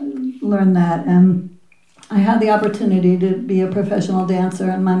learned that, and I had the opportunity to be a professional dancer.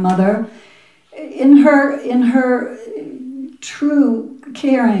 And my mother, in her true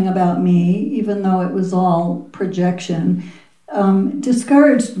caring about me, even though it was all projection,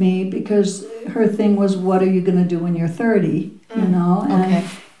 discouraged me because her thing was, what are you going to do when you're 30, you know? Okay.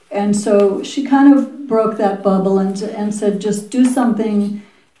 And so she kind of broke that bubble and said, just do something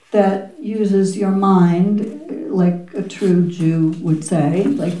that uses your mind, like a true Jew would say,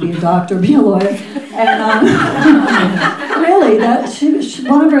 like be a doctor, be a lawyer. And really,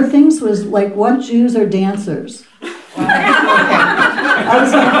 one of her things was like, what Jews are dancers? I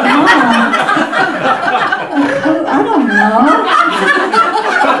was like, Mom, I don't know.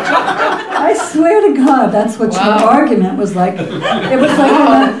 I swear to God, that's what her argument was like. It was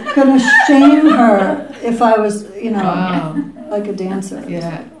like going to shame her if I was, like a dancer.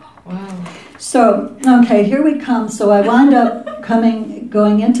 Yeah. Wow. So, okay, here we come. So I wind up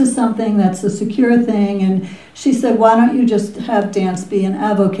going into something that's a secure thing, and she said, why don't you just have dance be an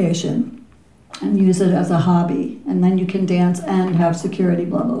avocation and use it as a hobby, and then you can dance and have security,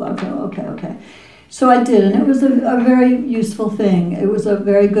 blah, blah, blah. Okay. So I did, and it was a very useful thing. It was a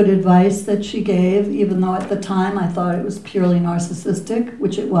very good advice that she gave, even though at the time I thought it was purely narcissistic,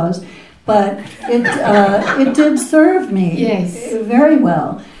 which it was. But it did serve me very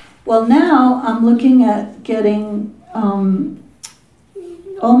well. Well, now I'm looking at getting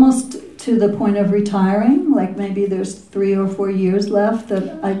almost to the point of retiring. Like maybe there's 3 or 4 years left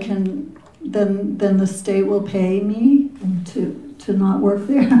that I can. Then the state will pay me to not work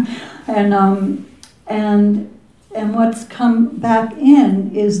there, and what's come back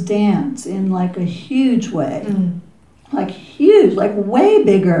in is dance in like a huge way, like way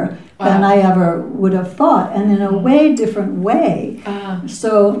bigger than I ever would have thought, and in a way different way.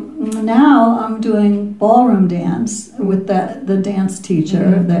 So now I'm doing ballroom dance with the dance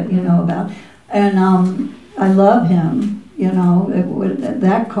teacher that you know about, and I love him. You know,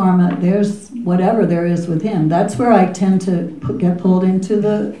 that karma, there's whatever there is with him. That's where I tend to get pulled into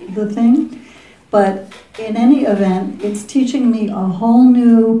the thing. But in any event, it's teaching me a whole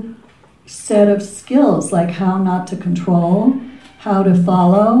new set of skills, like how not to control, how to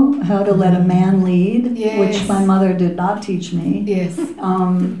follow, how to let a man lead, which my mother did not teach me. Yes.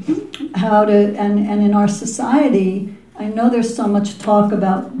 How to, and in our society, I know there's so much talk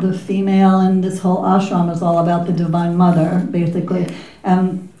about the female, and this whole ashram is all about the Divine Mother, basically.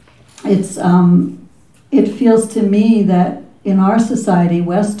 It feels to me that in our society,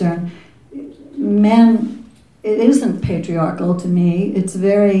 Western, men, it isn't patriarchal to me. It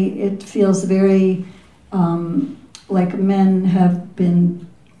feels very like men have been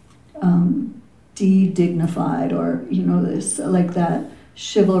de-dignified, or this like that.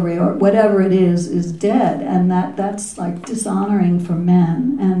 Chivalry or whatever it is dead, and that's like dishonoring for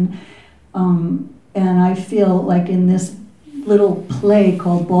men, and I feel like in this little play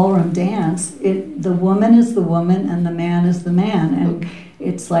called ballroom dance, the woman is the woman and the man is the man, and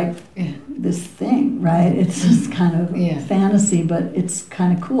it's like this thing, right? It's just kind of fantasy, but it's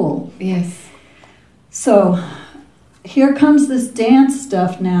kind of cool. Yes. So here comes this dance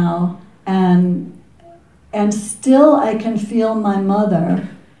stuff now, and still I can feel my mother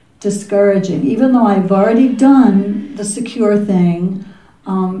discouraging, even though I've already done the secure thing.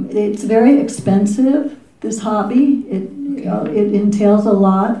 It's very expensive, this hobby. It entails a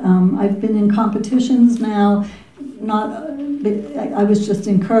lot. I've been in competitions now. I was just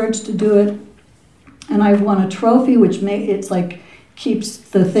encouraged to do it, and I've won a trophy, which keeps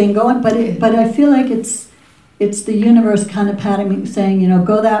the thing going. But I feel like it's the universe kind of patting me, saying,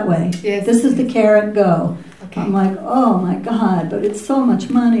 go that way. Yes. This is the carrot, go. Okay. I'm like, oh my God, but it's so much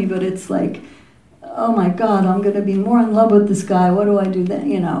money, but it's like, oh my God, I'm going to be more in love with this guy. What do I do then?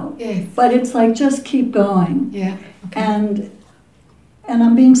 Yes. But it's like, just keep going. Yeah. Okay. And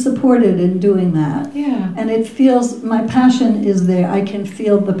I'm being supported in doing that. Yeah. And it feels, my passion is there. I can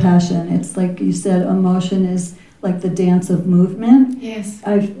feel the passion. It's like you said, emotion is like the dance of movement. Yes.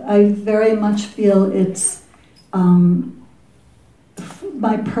 I very much feel it's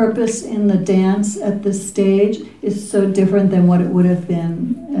my purpose in the dance at this stage is so different than what it would have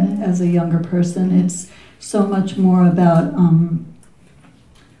been as a younger person. It's so much more about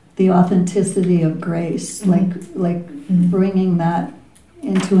the authenticity of grace, like bringing that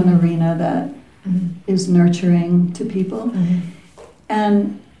into an arena that is nurturing to people.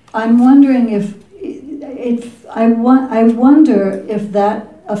 And I'm wondering I wonder if that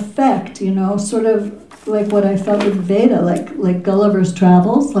effect, sort of like what I felt with Veda, like Gulliver's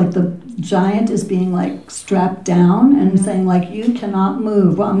Travels, like the giant is being like strapped down and saying like, you cannot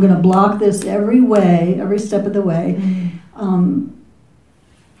move. Well, I'm going to block this every step of the way.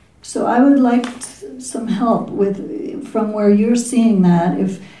 So I would like some help from where you're seeing that.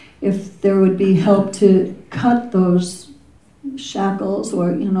 if there would be help to cut those shackles,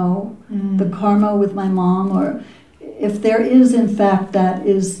 or the karma with my mom, or if there is in fact that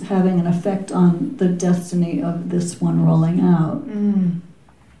is having an effect on the destiny of this one rolling out.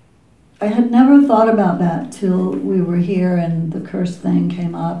 I had never thought about that till we were here and the curse thing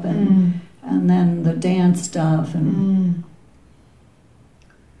came up, and then the dance stuff, and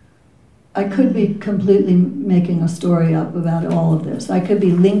I could be completely making a story up about all of this. I could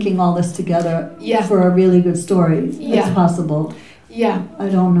be linking all this together for a really good story. Yeah. It's possible. Yeah. I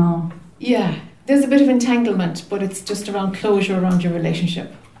don't know. Yeah. There's a bit of entanglement, but it's just around closure around your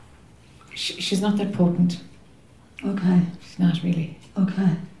relationship. She's not that potent. Okay. She's not really.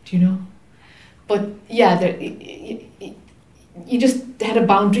 Okay. Do you know? But yeah, you just had a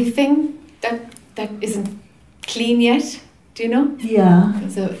boundary thing that isn't clean yet. Do you know? Yeah.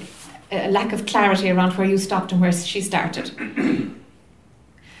 There's a lack of clarity around where you stopped and where she started.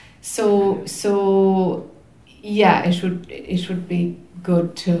 So yeah, it would be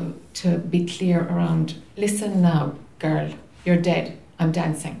good to be clear around. Listen now, girl, you're dead. I'm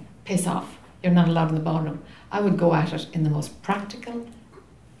dancing. Piss off. You're not allowed in the ballroom. I would go at it in the most practical,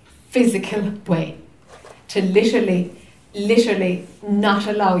 physical way, to literally not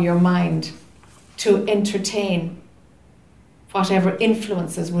allow your mind to entertain whatever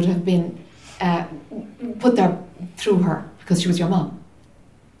influences would have been put there through her, because she was your mom.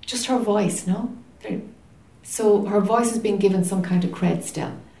 Just her voice, no? So her voice is being given some kind of cred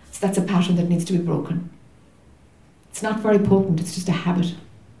still. So that's a pattern that needs to be broken. It's not very potent, it's just a habit.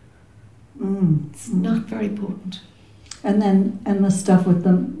 It's not very potent. And the stuff with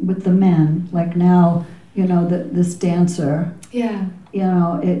the men, like now, this dancer. Yeah.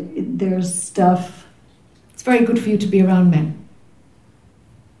 There's stuff. It's very good for you to be around men.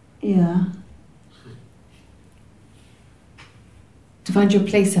 Yeah. To find your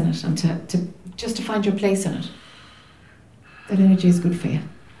place in it, and to find your place in it. That energy is good for you.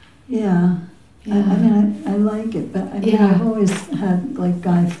 Yeah. Yeah. I like it, but Yeah. I've always had like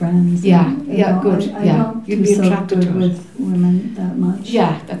guy friends. Yeah, and, good. I Yeah, don't you'd do be so attracted good to it. with women that much.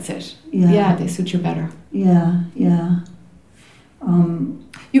 Yeah, that's it. Yeah. Yeah, they suit you better. Yeah.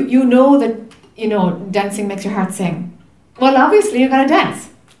 You know that, dancing makes your heart sing. Well, obviously you gotta dance.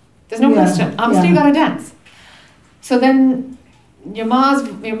 There's no Yeah, question. Obviously you gotta dance. So then your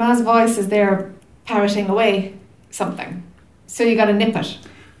ma's voice is there parroting away something. So you gotta nip it.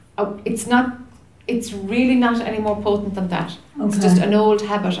 It's really not any more potent than that. Okay. It's just an old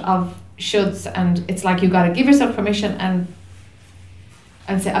habit of shoulds, and it's like you gotta give yourself permission and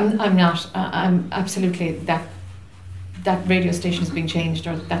say, I'm absolutely that radio station is being changed,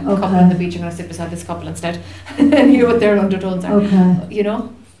 or that couple on the beach, I'm going to sit beside this couple instead and hear what their undertones are. Okay.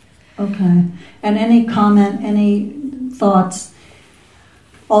 Okay. And any comment, any thoughts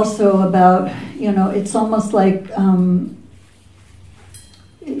also about, it's almost like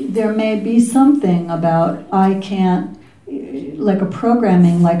there may be something about I can't, like a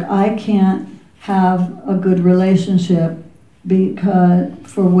programming, like I can't have a good relationship because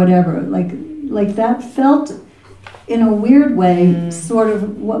for whatever, like that felt in a weird way sort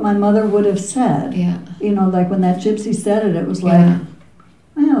of what my mother would have said. Yeah. Like when that gypsy said it, it was like,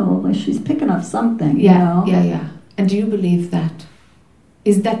 well, she's picking up something. Yeah. And do you believe that?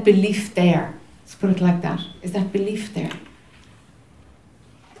 Is that belief there? Let's put it like that. Is that belief there?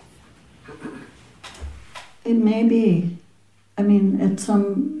 It may be. I mean, at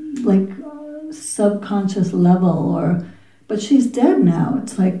some subconscious level, but she's dead now.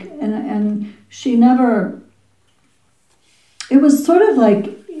 It's like, and she never. It was sort of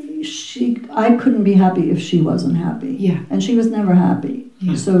like I couldn't be happy if she wasn't happy. Yeah. And she was never happy.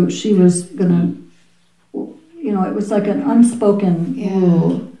 Yeah. So she was gonna, it was like an unspoken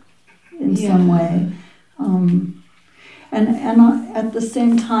rule in some way. And at the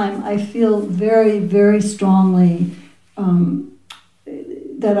same time, I feel very, very strongly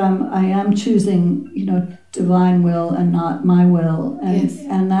that I am choosing, divine will and not my will,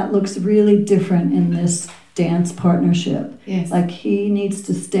 and that looks really different in this dance partnership. Yes. Like he needs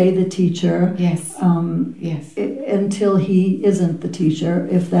to stay the teacher. Yes. Until he isn't the teacher,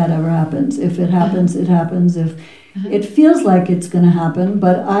 if that ever happens. If it happens, it happens. If it feels like it's going to happen,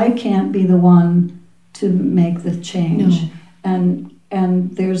 but I can't be the one to make the change. No.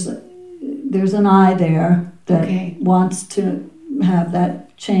 And there's an I there that wants to have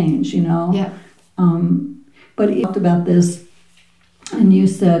that change, Yeah. But he talked about this, and you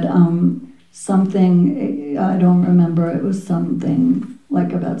said something, I don't remember, it was something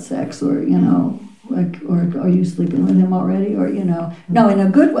like about sex, or or are you sleeping with him already, or no, in a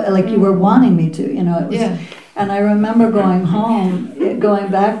good way, like you were wanting me to, it was, and I remember going home going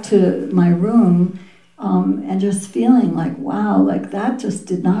back to my room and just feeling like, wow, like that just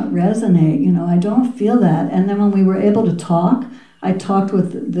did not resonate. I don't feel that. And then when we were able to talk, I talked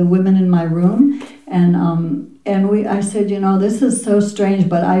with the women in my room, and I said, this is so strange,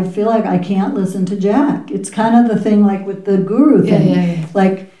 but I feel like I can't listen to Jack. It's kind of the thing like with the guru thing. Yeah.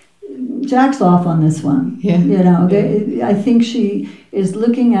 Like, Jack's off on this one. Yeah. I think she is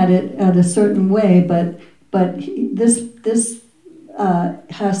looking at it at a certain way, but this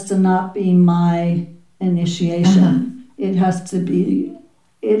has to not be my initiation. It has to be.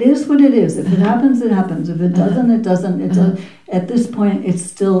 It is what it is. If it happens, it happens. If it doesn't, it doesn't. At this point, it's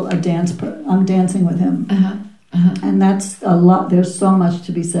still a dance. I'm dancing with him, and that's a lot. There's so much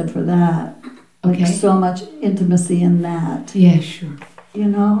to be said for that. Like so much intimacy in that. Yeah, sure.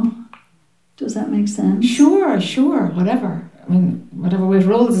 Does that make sense? Sure. Whatever. I mean, whatever way it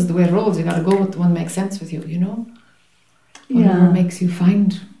rolls is the way it rolls. You got to go with the one that makes sense with you. Whatever makes you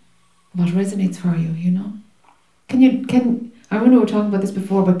find what resonates for you. Can I remember we were talking about this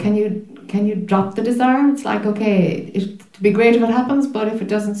before, but can you drop the desire? It's like, okay, it'd be great if it happens, but if it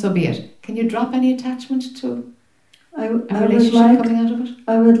doesn't, so be it. Can you drop any attachment to a relationship coming out of it?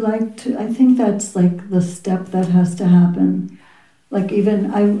 I would like to. I think that's like the step that has to happen. Like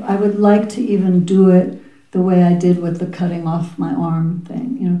even I would like to even do it the way I did with the cutting off my arm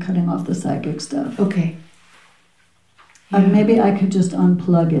thing. Cutting off the psychic stuff. Okay. Maybe I could just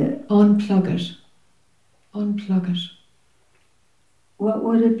unplug it. Unplug it. What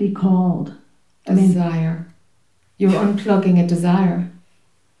would it be called? Desire. You're unplugging a desire.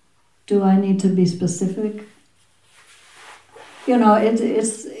 Do I need to be specific?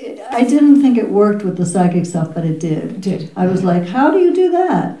 I didn't think it worked with the psychic stuff, but it did. It did. I was like, how do you do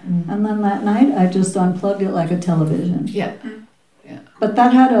that? And then that night, I just unplugged it like a television. Yeah. But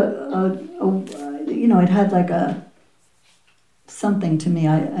that had it had like a something to me.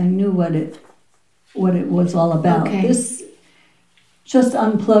 I knew what it was all about. Okay. This just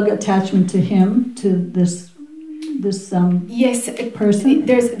unplug attachment to him, to this yes, person.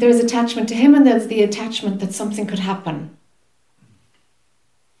 There's attachment to him, and there's the attachment that something could happen.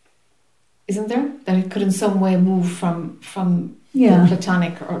 Isn't there? That it could in some way move from the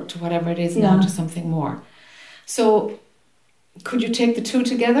platonic or to whatever it is now to something more. So could you take the two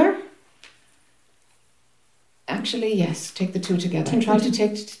together? Actually, yes, take the two together. Try to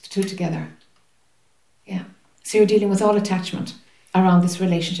take the two together. Yeah. So you're dealing with all attachment around this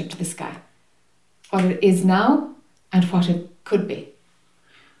relationship to this guy. What it is now and what it could be.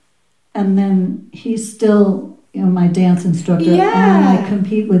 And then he's still, my dance instructor, and I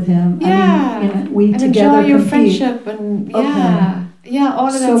compete with him. Yeah. I mean, we and together enjoy your compete. friendship and all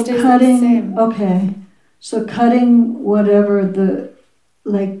of that stays cutting, the same. Okay. So cutting whatever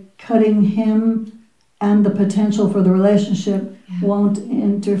cutting him and the potential for the relationship won't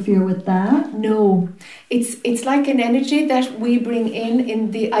interfere with that? No. It's like an energy that we bring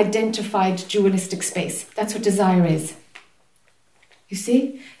in the identified dualistic space. That's what desire is. You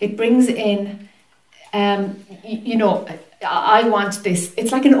see? It brings in, I want this.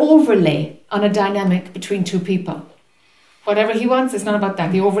 It's like an overlay on a dynamic between two people. Whatever he wants, it's not about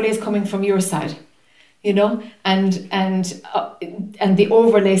that. The overlay is coming from your side. And the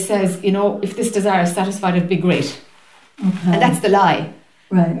overlay says, if this desire is satisfied, it'd be great. Okay. And that's the lie.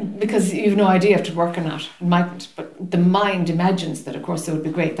 Right. Because you've no idea if it would work or not. It mightn't. But the mind imagines that, of course, it would be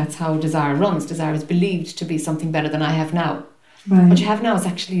great. That's how desire runs. Desire is believed to be something better than I have now. Right. What you have now is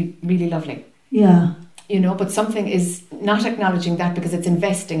actually really lovely. Yeah. But something is not acknowledging that because it's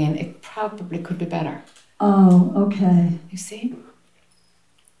investing in it probably could be better. Oh, okay. You see?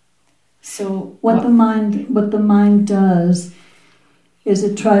 So what the mind does is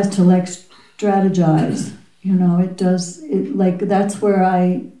it tries to strategize. It does it that's where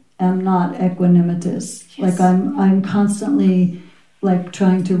I am not equanimitous. Yes. Like I'm constantly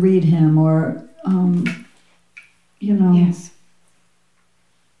trying to read him or Yes.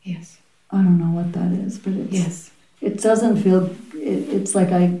 I don't know what that is, but it doesn't feel. It's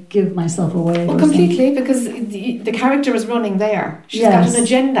like I give myself away. Well, completely, because the character is running there. She's got an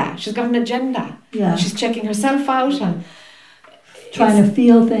agenda. Yeah. She's checking herself out and trying to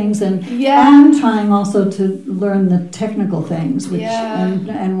feel things and trying also to learn the technical things, which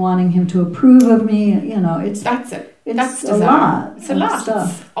and wanting him to approve of me. That's it. It's That's a lot. It's a lot.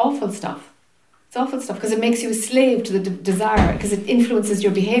 Stuff. It's awful stuff. It's awful stuff because it makes you a slave to the desire because it influences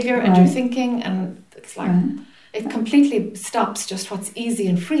your behavior and your thinking, and it's like it completely stops just what's easy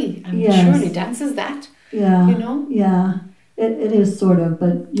and free. And surely dance is that. Yeah. Yeah. It is sort of,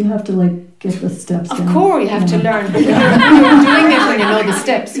 but you have to get the steps. Of course, you have to learn. You're doing it when you know the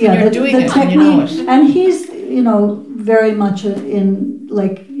steps. When you're doing it, when you know it. And he's, very much in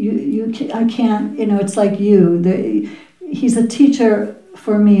like I can't, it's like you. He's a teacher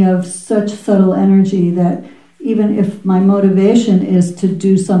for me of such subtle energy that even if my motivation is to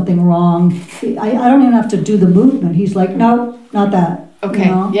do something wrong, I don't even have to do the movement. He's like, no, not that. Okay.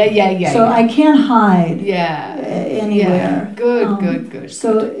 Yeah. So I can't hide. Yeah. Anywhere. Yeah. Good.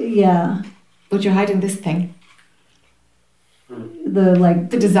 So yeah. But you're hiding this thing. The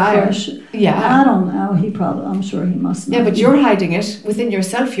desire. Crush. Yeah. I don't know. I'm sure he must know. Yeah, but you're hiding it within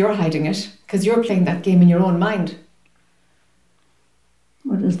yourself. You're hiding it because you're playing that game in your own mind.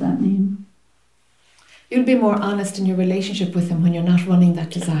 What does that mean? You'll be more honest in your relationship with him when you're not running that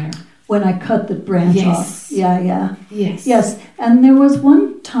desire. When I cut the branch off. Yeah. Yes. And there was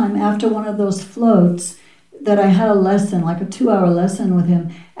one time after one of those floats that I had a lesson, like a 2-hour lesson with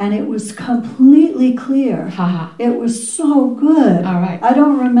him, and it was completely clear. Haha. It was so good. All right. I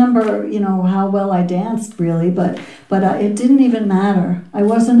don't remember, how well I danced really, but it didn't even matter. I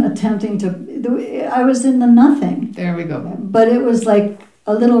wasn't attempting to. I was in the nothing. There we go. But it was like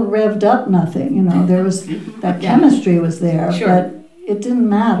a little revved up nothing. There was that chemistry was there, sure. but it didn't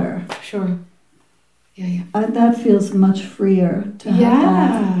matter. Sure. Yeah. That feels much freer to have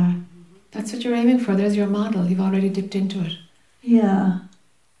that. That's what you're aiming for. There's your model. You've already dipped into it. Yeah.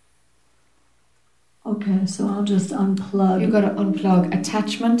 Okay, so I'll just unplug. You've got to unplug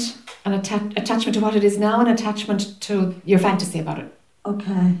attachment, and attachment to what it is now, and attachment to your fantasy about it.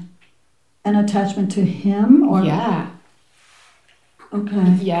 Okay. An attachment to him, or yeah.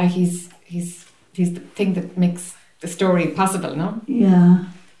 Okay. Yeah, he's the thing that makes the story possible, no? Yeah.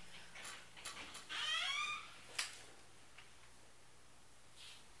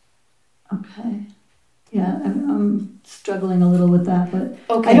 Okay. Yeah, I'm struggling a little with that, but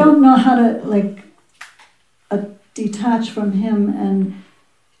okay. I don't know how to detach from him and.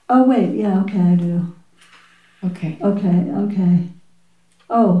 Oh wait, yeah, okay, I do. Okay. Okay.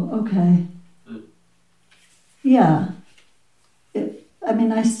 Oh, okay. Yeah.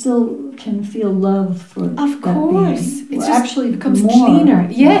 I still can feel love for of that course. being. It's actually becomes more. cleaner.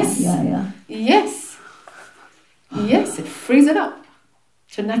 Yes. Yeah. Yes. Yes, it frees it up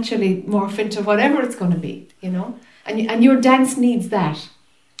to naturally morph into whatever it's going to be, And your dance needs that.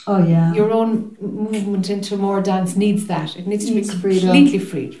 Oh yeah. Your own movement into more dance needs that. It needs to be completely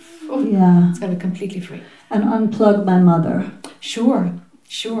freed. Oh, yeah. It's got to be completely free. And unplug my mother. Sure.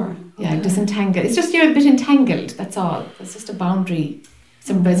 Yeah, disentangle. It's just you're a bit entangled, that's all. It's just a boundary,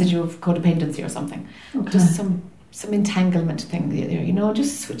 some residue of codependency or something. Okay. Just some entanglement thing there,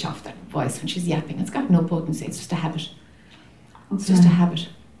 just switch off that voice when she's yapping. It's got no potency, it's just a habit. It's just a habit.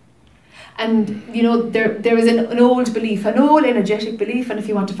 And, there is an old belief, an old energetic belief, and if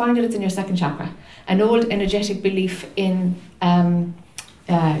you want to find it, it's in your second chakra. An old energetic belief in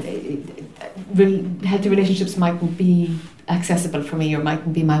healthy relationships mightn't be accessible for me or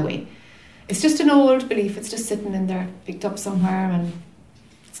mightn't be my way. It's just an old belief. It's just sitting in there, picked up somewhere, and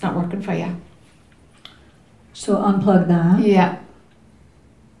it's not working for you. So unplug that.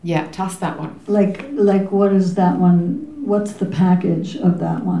 Yeah, toss that one. Like what is that one? What's the package of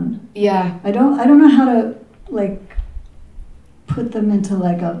that one? Yeah. I don't know how to put them into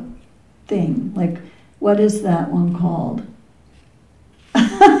a thing. What is that one called?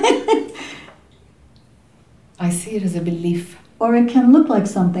 I see it as a belief. Or it can look like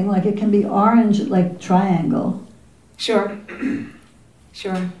something, it can be orange, triangle. Sure.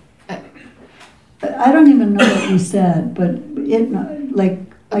 I don't even know what you said, but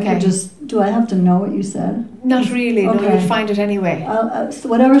I Okay. could just, do I have to know what you said? Not really, Okay. no, you'll find it anyway. So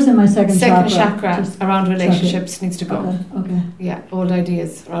whatever's in my second chakra just around relationships needs to go. Okay. Yeah, old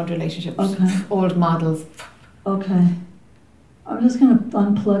ideas around relationships. Okay. Old models. Okay. I'm just going to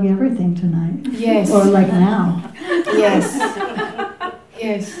unplug everything tonight. Yes. Or now. Yes.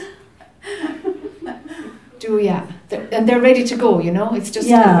 And they're ready to go, It's just,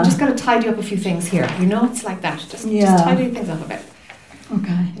 we just got to tidy up a few things here, It's like that. Just tidy things up a bit.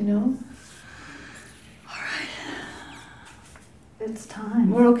 Okay. All right. It's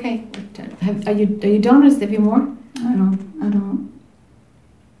time. We're okay. Are you done? Is there a few more? I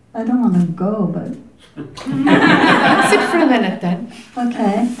don't want to go, but. Sit for a minute then.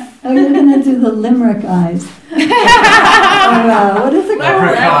 Okay. Oh, you're going to do the limerick eyes. Or, what is it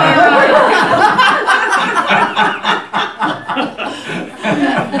called?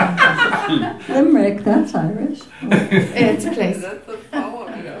 Limerick, that's Irish. It's a place. That's a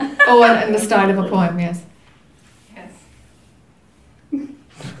poem, yeah. Oh, and the style of a poem, yes. Yes.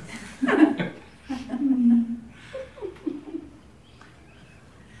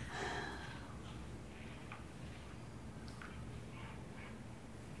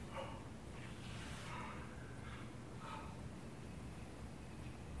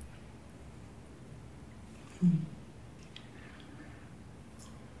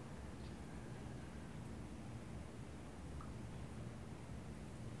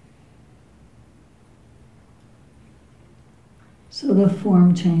 So the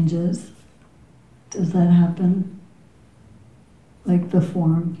form changes. Does that happen? Like the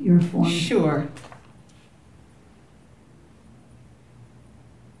form, your form? Sure.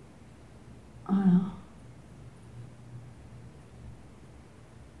 Oh.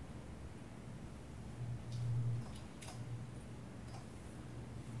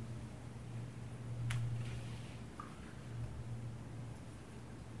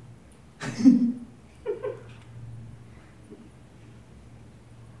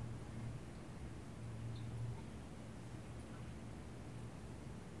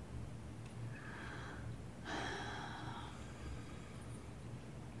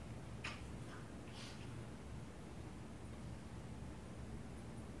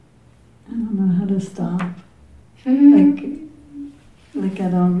 I don't know how to stop. Like I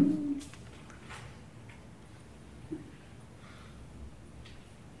don't.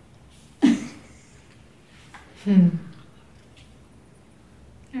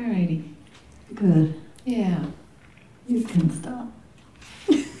 Alrighty. Good. Yeah. You can stop.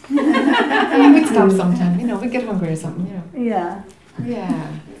 We'd stop sometime, you know, we get hungry or something, you know. Yeah.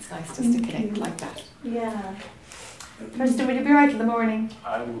 Yeah, it's nice just to connect like that. Yeah. Tristan, will you be alright in the morning?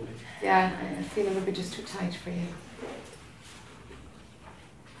 I will be. Yeah, I feel it would be just too tight for you.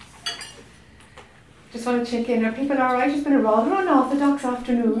 Just want to check in. Are people alright? It's been a rather unorthodox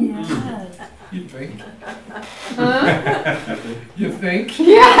afternoon. Yeah. You think? Huh? You think?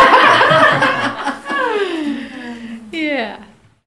 Yeah. Yeah.